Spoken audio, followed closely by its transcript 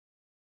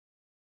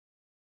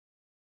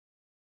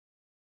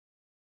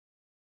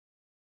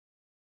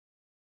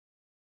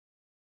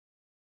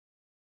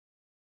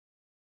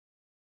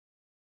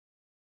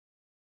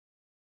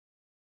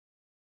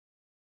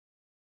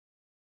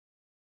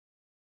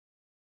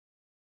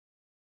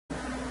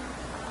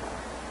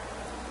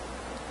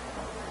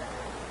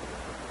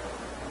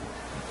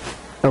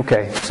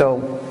Okay,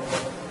 so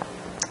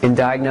in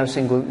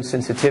diagnosing gluten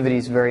sensitivity,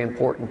 it's very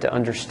important to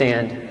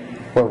understand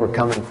where we're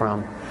coming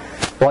from.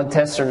 Blood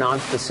tests are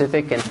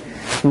non-specific and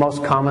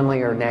most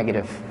commonly are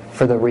negative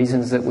for the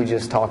reasons that we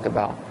just talked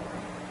about.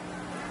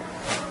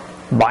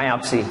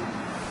 Biopsy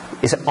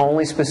is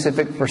only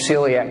specific for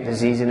celiac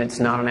disease, and it's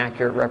not an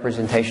accurate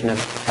representation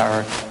of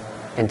our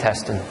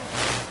intestine.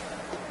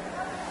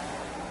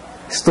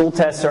 Stool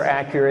tests are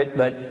accurate,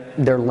 but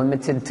they're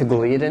limited to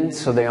gluten,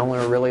 so they only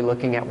are really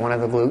looking at one of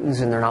the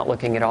glutens, and they're not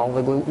looking at all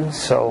the glutens,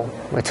 so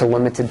it's a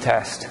limited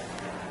test.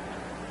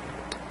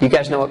 You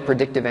guys know what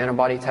predictive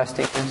antibody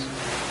testing is?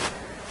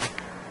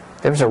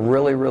 There was a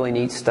really, really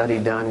neat study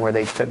done where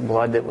they took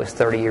blood that was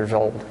 30 years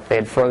old. They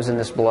had frozen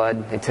this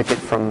blood. They took it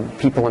from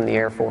people in the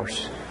Air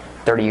Force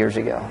 30 years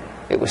ago.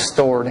 It was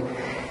stored.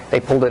 They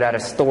pulled it out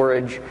of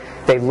storage.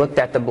 They looked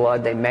at the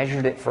blood. They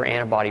measured it for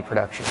antibody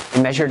production.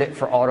 They measured it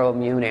for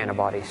autoimmune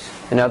antibodies.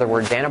 In other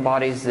words,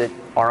 antibodies that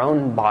our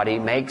own body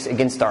makes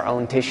against our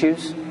own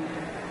tissues.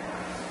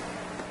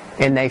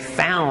 And they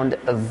found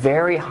a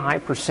very high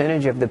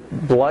percentage of the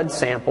blood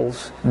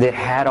samples that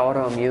had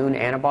autoimmune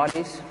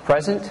antibodies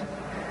present.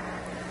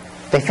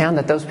 They found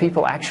that those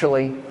people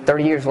actually,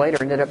 30 years later,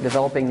 ended up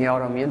developing the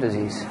autoimmune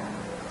disease.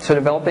 So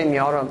developing the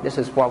autoimmune, this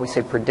is why we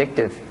say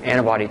predictive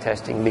antibody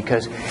testing,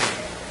 because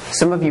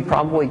some of you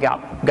probably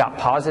got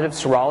positive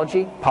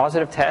serology,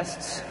 positive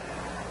tests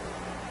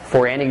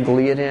for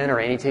anti-gliadin or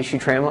anti-tissue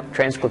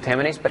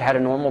transglutaminase, but had a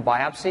normal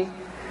biopsy.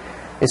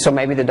 And so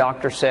maybe the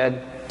doctor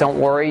said, don't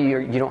worry,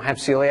 you don't have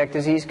celiac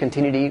disease,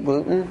 continue to eat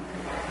gluten.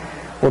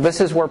 Well,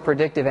 this is where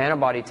predictive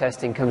antibody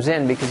testing comes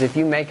in, because if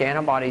you make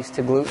antibodies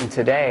to gluten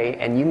today,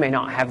 and you may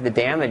not have the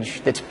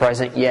damage that's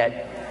present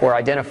yet or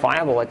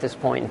identifiable at this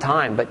point in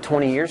time, but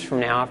 20 years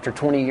from now, after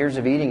 20 years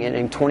of eating it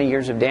and 20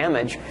 years of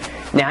damage,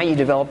 now you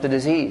develop the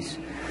disease.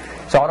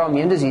 So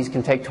autoimmune disease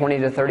can take 20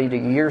 to 30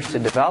 years to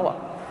develop.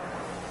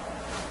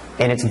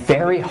 And it's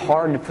very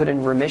hard to put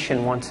in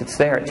remission once it's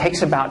there. It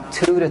takes about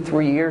 2 to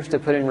 3 years to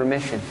put in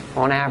remission,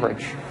 on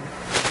average.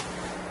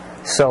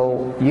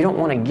 So you don't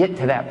want to get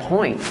to that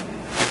point.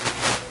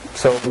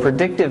 So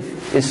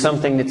predictive is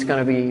something that's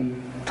going to be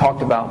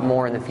talked about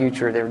more in the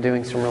future. They're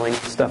doing some really neat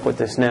stuff with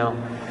this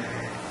now.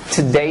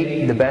 To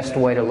date, the best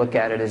way to look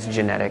at it is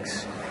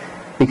genetics,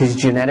 because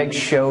genetics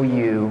show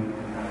you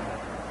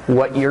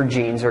what your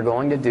genes are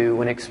going to do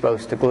when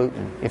exposed to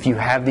gluten. If you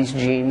have these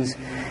genes,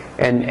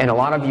 and a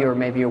lot of you are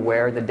maybe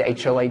aware of the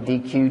Hla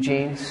Dq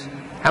genes.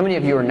 How many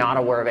of you are not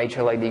aware of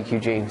Hla Dq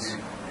genes?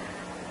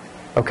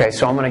 Okay,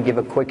 so I'm going to give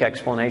a quick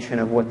explanation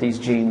of what these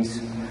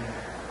genes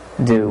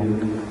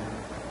do.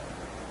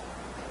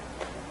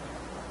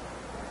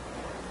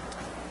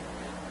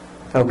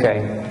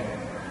 Okay.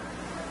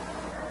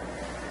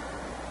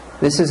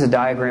 This is a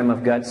diagram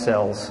of gut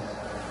cells.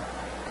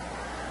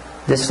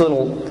 This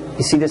little,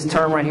 you see this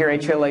term right here,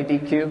 Hla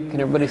Dq? Can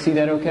everybody see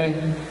that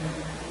okay?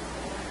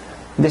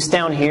 This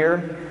down here,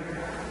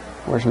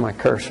 where's my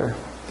cursor?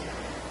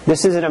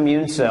 This is an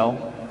immune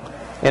cell.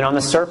 And on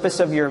the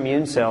surface of your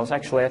immune cells,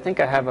 actually I think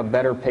I have a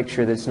better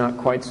picture that's not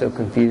quite so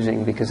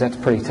confusing, because that's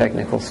pretty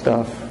technical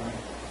stuff.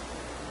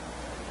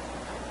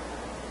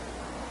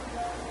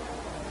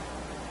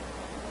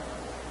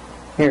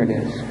 Here it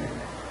is.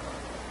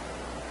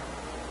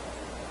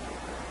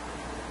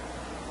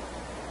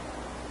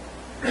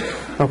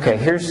 Okay,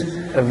 here's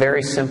a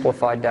very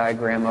simplified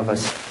diagram of a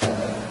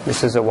cell.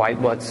 This is a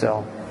white blood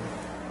cell.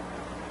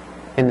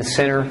 In the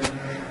center,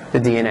 the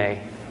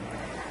DNA.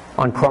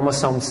 On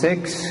chromosome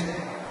 6,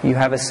 you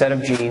have a set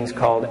of genes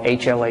called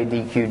Hla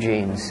Dq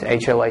genes.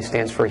 HLA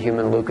stands for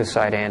human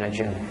leukocyte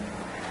antigen.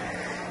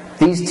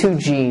 These two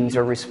genes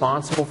are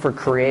responsible for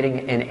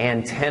creating an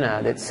antenna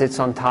that sits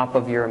on top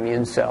of your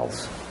immune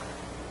cells.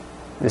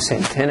 This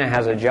antenna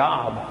has a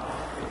job.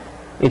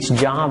 Its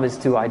job is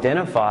to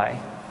identify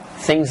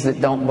things that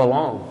don't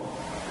belong,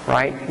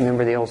 right?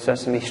 Remember the old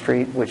Sesame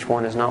Street, which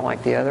one is not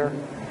like the other?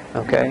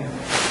 Okay?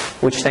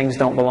 Which things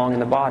don't belong in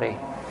the body.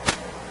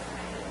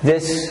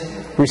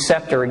 This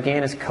receptor,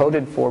 again, is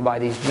coded for by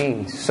these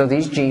genes. So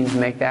these genes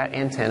make that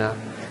antenna.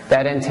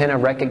 That antenna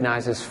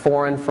recognizes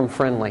foreign from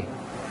friendly.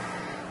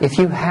 If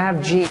you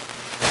have genes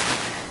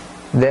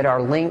that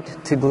are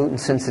linked to gluten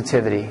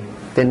sensitivity,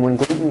 then when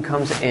gluten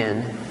comes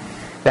in,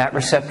 that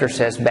receptor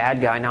says bad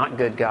guy, not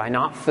good guy,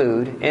 not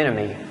food,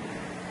 enemy.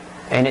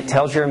 And it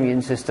tells your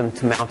immune system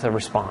to mount a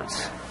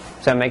response.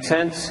 Does that make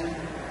sense?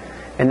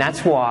 And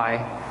that's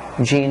why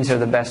genes are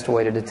the best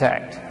way to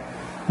detect.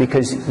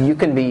 Because you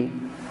can be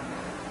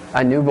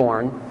a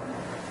newborn,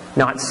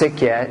 not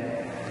sick yet,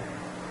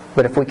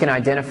 but if we can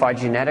identify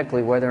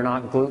genetically whether or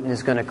not gluten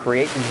is going to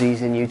create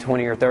disease in you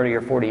 20 or 30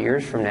 or 40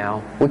 years from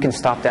now, we can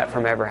stop that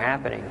from ever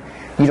happening.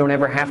 You don't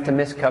ever have to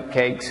miss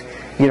cupcakes.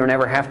 You don't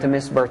ever have to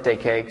miss birthday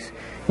cakes.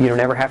 You don't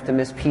ever have to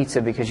miss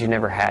pizza because you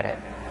never had it.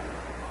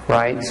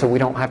 Right? So we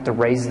don't have to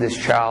raise this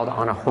child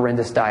on a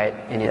horrendous diet,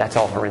 and that's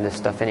all horrendous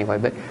stuff anyway,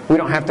 but we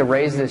don't have to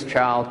raise this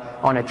child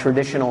on a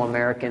traditional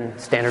American,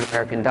 standard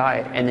American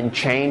diet and then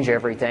change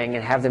everything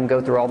and have them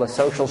go through all the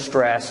social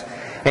stress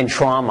and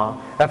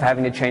trauma of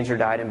having to change their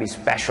diet and be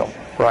special,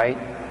 right?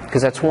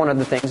 Because that's one of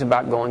the things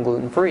about going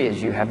gluten-free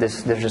is you have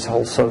there's this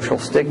whole social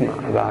stigma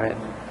about it.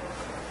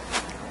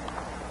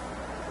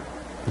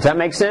 Does that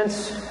make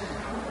sense?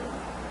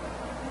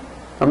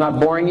 I'm not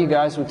boring you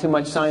guys with too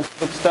much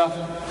scientific stuff?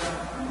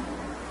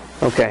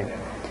 Okay.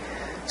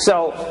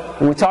 So,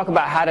 when we talk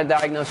about how to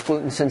diagnose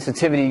gluten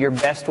sensitivity, your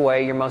best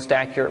way, your most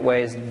accurate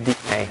way is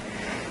DNA.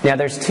 Now,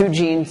 there's two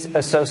gene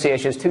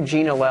associations, two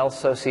gene allele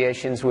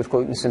associations with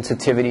gluten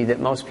sensitivity that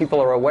most people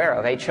are aware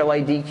of,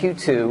 Hla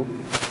Dq2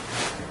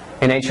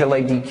 and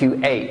Hla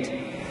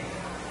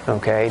Dq8.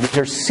 Okay, these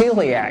are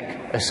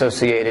celiac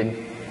associated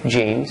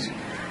genes,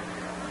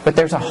 but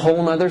there's a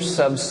whole other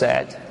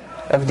subset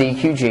of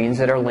DQ genes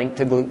that are linked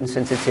to gluten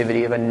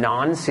sensitivity of a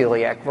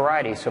non-celiac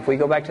variety. So if we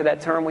go back to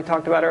that term we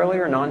talked about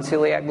earlier,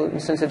 non-celiac gluten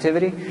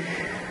sensitivity,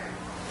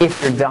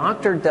 if your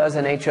doctor does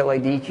an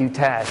Hla Dq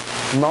test,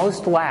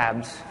 most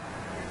labs,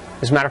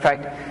 as a matter of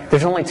fact,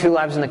 there's only 2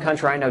 labs in the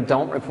country I know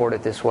don't report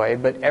it this way,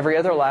 but every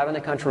other lab in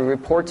the country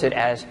reports it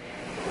as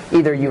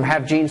either you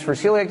have genes for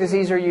celiac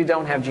disease or you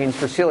don't have genes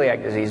for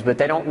celiac disease, but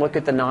they don't look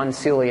at the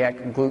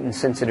non-celiac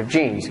gluten-sensitive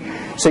genes.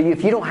 So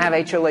if you don't have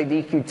Hla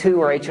Dq2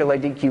 or Hla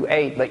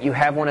Dq8, but you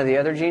have one of the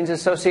other genes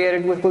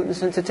associated with gluten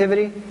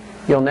sensitivity,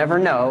 you'll never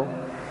know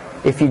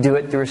if you do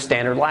it through a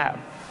standard lab,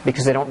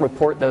 because they don't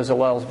report those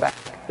alleles back.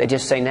 They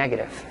just say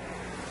negative.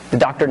 The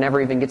doctor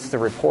never even gets the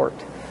report.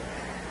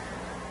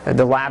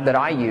 The lab that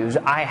I use,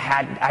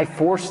 I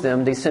forced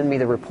them to send me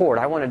the report.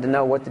 I wanted to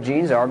know what the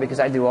genes are because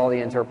I do all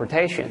the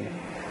interpretation.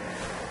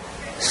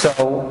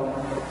 So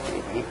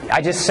I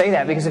just say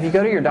that because if you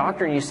go to your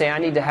doctor and you say, I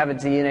need to have a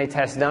DNA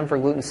test done for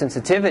gluten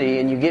sensitivity,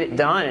 and you get it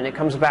done and it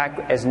comes back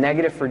as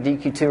negative for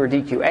DQ2 or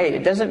DQ8,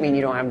 it doesn't mean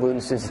you don't have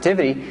gluten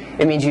sensitivity.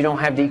 It means you don't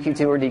have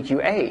DQ2 or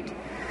DQ8.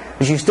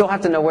 But you still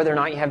have to know whether or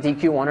not you have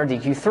DQ1 or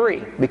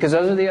DQ3, because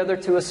those are the other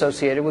 2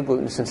 associated with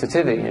gluten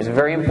sensitivity. And it's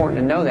very important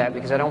to know that,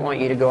 because I don't want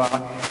you to go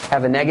out,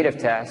 have a negative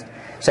test,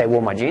 say,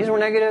 well, my genes were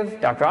negative,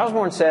 Dr.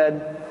 Osborne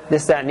said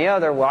this, that, and the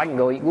other, well, I can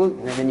go eat gluten.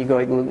 And then you go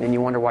eat gluten and you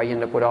wonder why you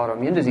end up with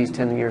autoimmune disease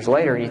 10 years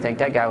later, and you think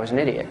that guy was an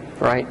idiot,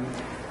 right?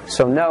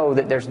 So know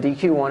that there's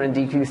DQ1 and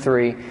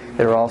DQ3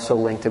 that are also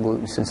linked to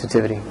gluten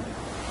sensitivity.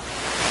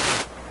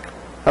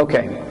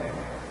 Okay.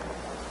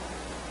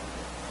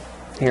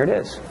 Here it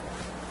is.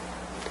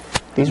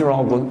 These are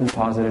all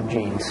gluten-positive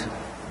genes.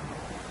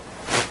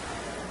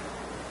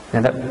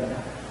 Now that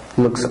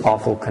looks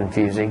awful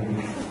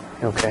confusing.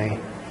 Okay,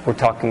 we're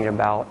talking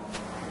about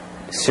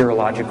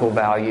serological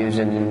values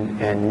and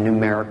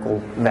numerical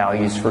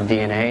values for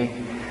DNA.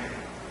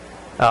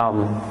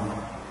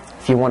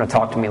 If you want to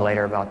talk to me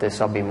later about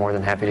this, I'll be more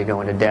than happy to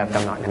go into depth.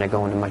 I'm not going to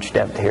go into much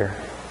depth here.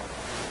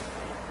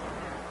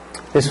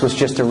 This was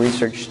just a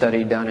research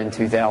study done in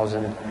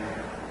 2000.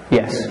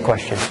 Yes,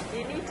 question.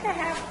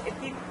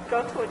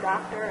 Go to a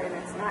doctor and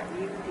it's not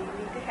you, do you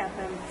need to have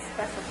them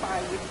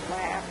specify which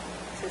lab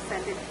to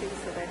send it to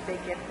so that they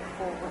get the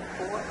full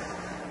report?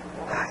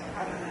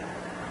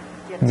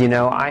 You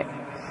know,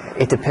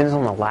 it depends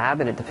on the lab,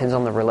 and it depends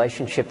on the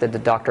relationship that the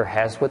doctor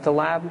has with the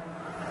lab.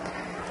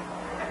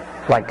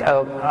 Like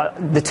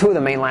the 2 of the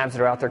main labs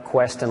that are out there,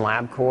 Quest and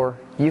LabCorp,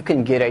 you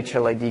can get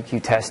Hla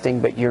Dq testing,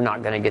 but you're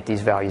not going to get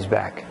these values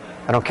back.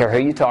 I don't care who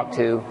you talk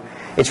to.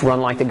 It's run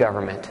like the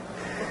government.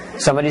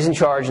 Somebody's in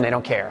charge and they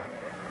don't care.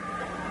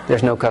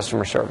 There's no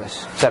customer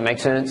service. Does that make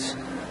sense?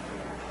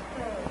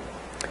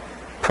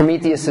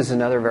 Prometheus is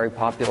another very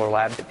popular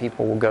lab that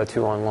people will go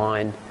to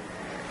online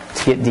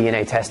to get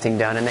DNA testing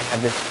done, and they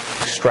have this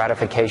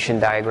stratification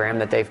diagram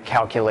that they've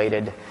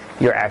calculated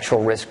your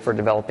actual risk for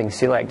developing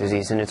celiac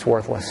disease, and it's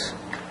worthless.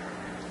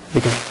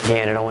 Because,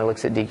 again, it only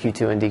looks at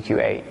DQ2 and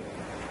DQ8.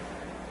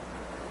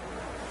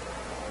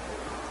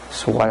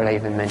 So why did I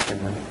even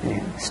mention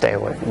them? Stay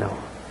away. No.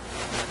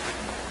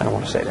 I don't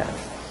want to say that.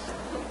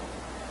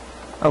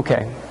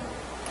 Okay,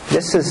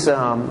 this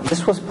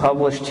was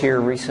published here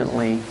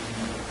recently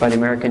by the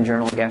American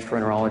Journal of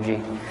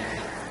Gastroenterology.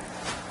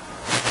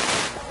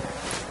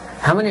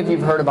 How many of you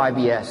have heard of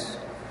IBS?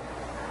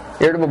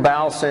 Irritable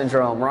bowel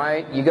syndrome,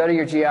 right? You go to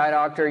your GI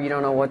doctor, you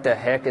don't know what the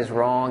heck is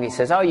wrong. He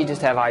says, oh, you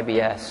just have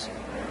IBS.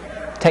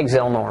 Take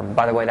Zelnorm.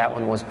 By the way, that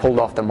one was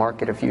pulled off the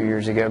market a few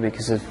years ago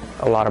because of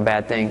a lot of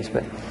bad things.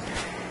 But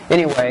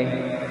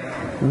anyway,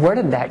 where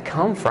did that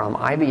come from?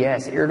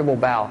 IBS, irritable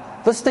bowel.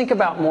 Let's think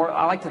about more,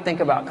 I like to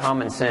think about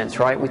common sense,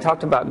 right? We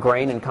talked about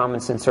grain and common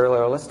sense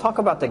earlier. Let's talk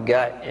about the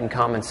gut and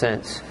common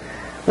sense.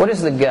 What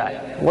is the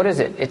gut? What is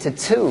it? It's a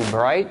tube,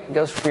 right? It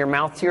goes from your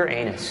mouth to your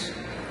anus.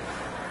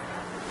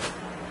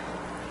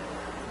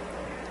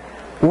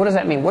 What does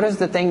that mean? What is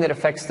the thing that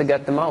affects the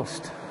gut the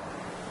most?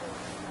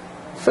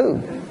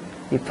 Food.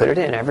 You put it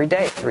in every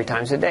day, 3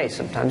 times a day,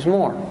 sometimes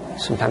more.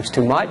 Sometimes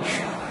too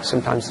much,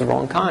 sometimes the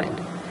wrong kind.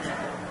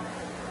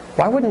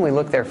 Why wouldn't we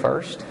look there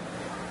first?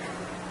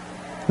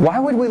 Why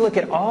would we look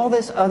at all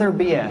this other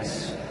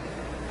BS?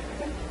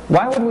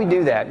 Why would we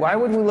do that? Why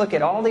would we look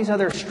at all these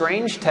other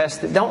strange tests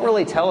that don't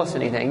really tell us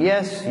anything?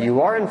 Yes,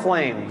 you are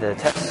inflamed. The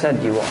test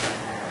said you are.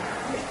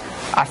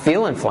 I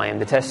feel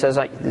inflamed. The test says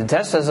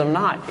I'm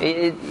not.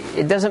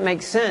 It doesn't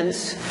make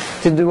sense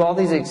to do all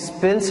these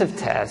expensive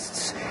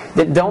tests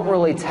that don't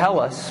really tell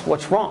us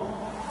what's wrong.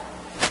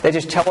 They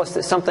just tell us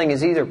that something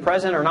is either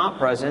present or not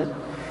present.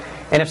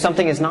 And if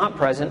something is not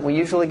present, we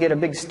usually get a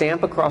big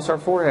stamp across our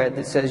forehead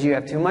that says you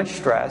have too much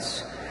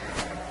stress.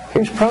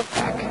 Here's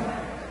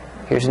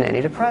Prozac. Here's an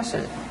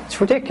antidepressant. It's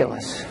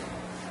ridiculous.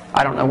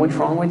 I don't know what's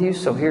wrong with you,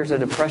 so here's a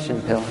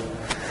depression pill.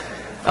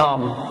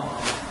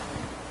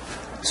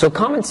 So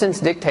common sense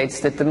dictates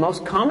that the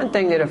most common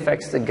thing that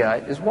affects the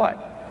gut is what?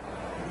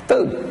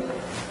 Food.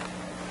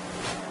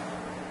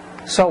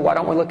 So why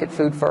don't we look at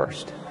food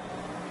first?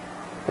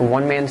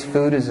 One man's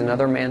food is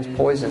another man's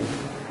poison.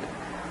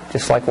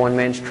 Just like one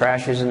man's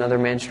trash is another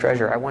man's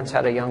treasure. I once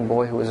had a young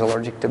boy who was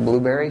allergic to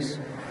blueberries.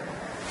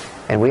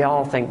 And we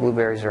all think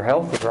blueberries are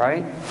healthy,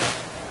 right?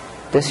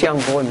 This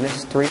young boy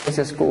missed 3 days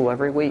of school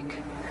every week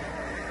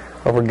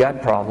over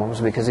gut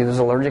problems because he was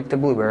allergic to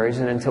blueberries,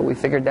 and until we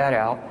figured that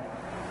out,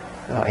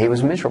 he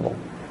was miserable.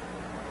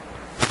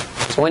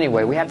 So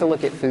anyway, we have to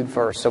look at food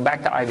first. So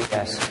back to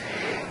IBS.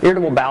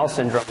 Irritable bowel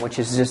syndrome, which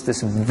is just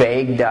this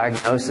vague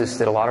diagnosis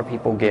that a lot of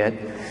people get,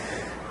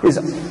 is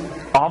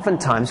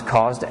oftentimes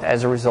caused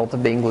as a result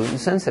of being gluten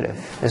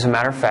sensitive. As a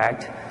matter of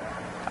fact,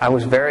 I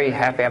was very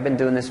happy. I've been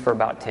doing this for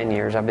about 10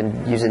 years. I've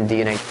been using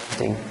DNA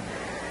testing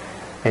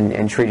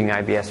and treating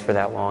IBS for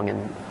that long.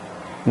 And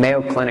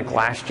Mayo Clinic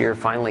last year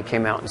finally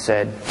came out and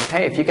said,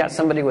 hey, if you got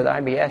somebody with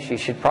IBS, you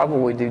should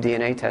probably do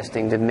DNA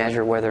testing to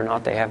measure whether or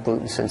not they have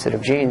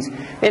gluten-sensitive genes.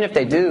 And if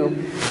they do,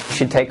 you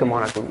should take them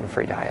on a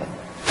gluten-free diet.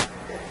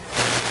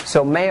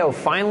 So Mayo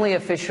finally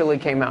officially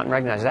came out and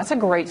recognized that's a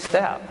great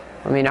step.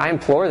 I mean, I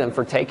implore them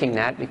for taking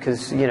that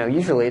because,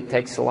 usually it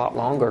takes a lot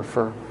longer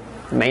for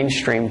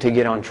mainstream to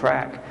get on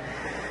track.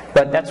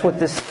 But that's what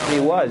this study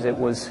was. It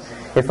was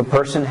if a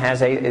person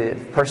has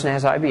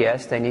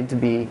IBS, they need to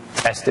be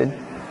tested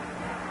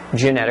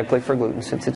genetically for gluten sensitivity.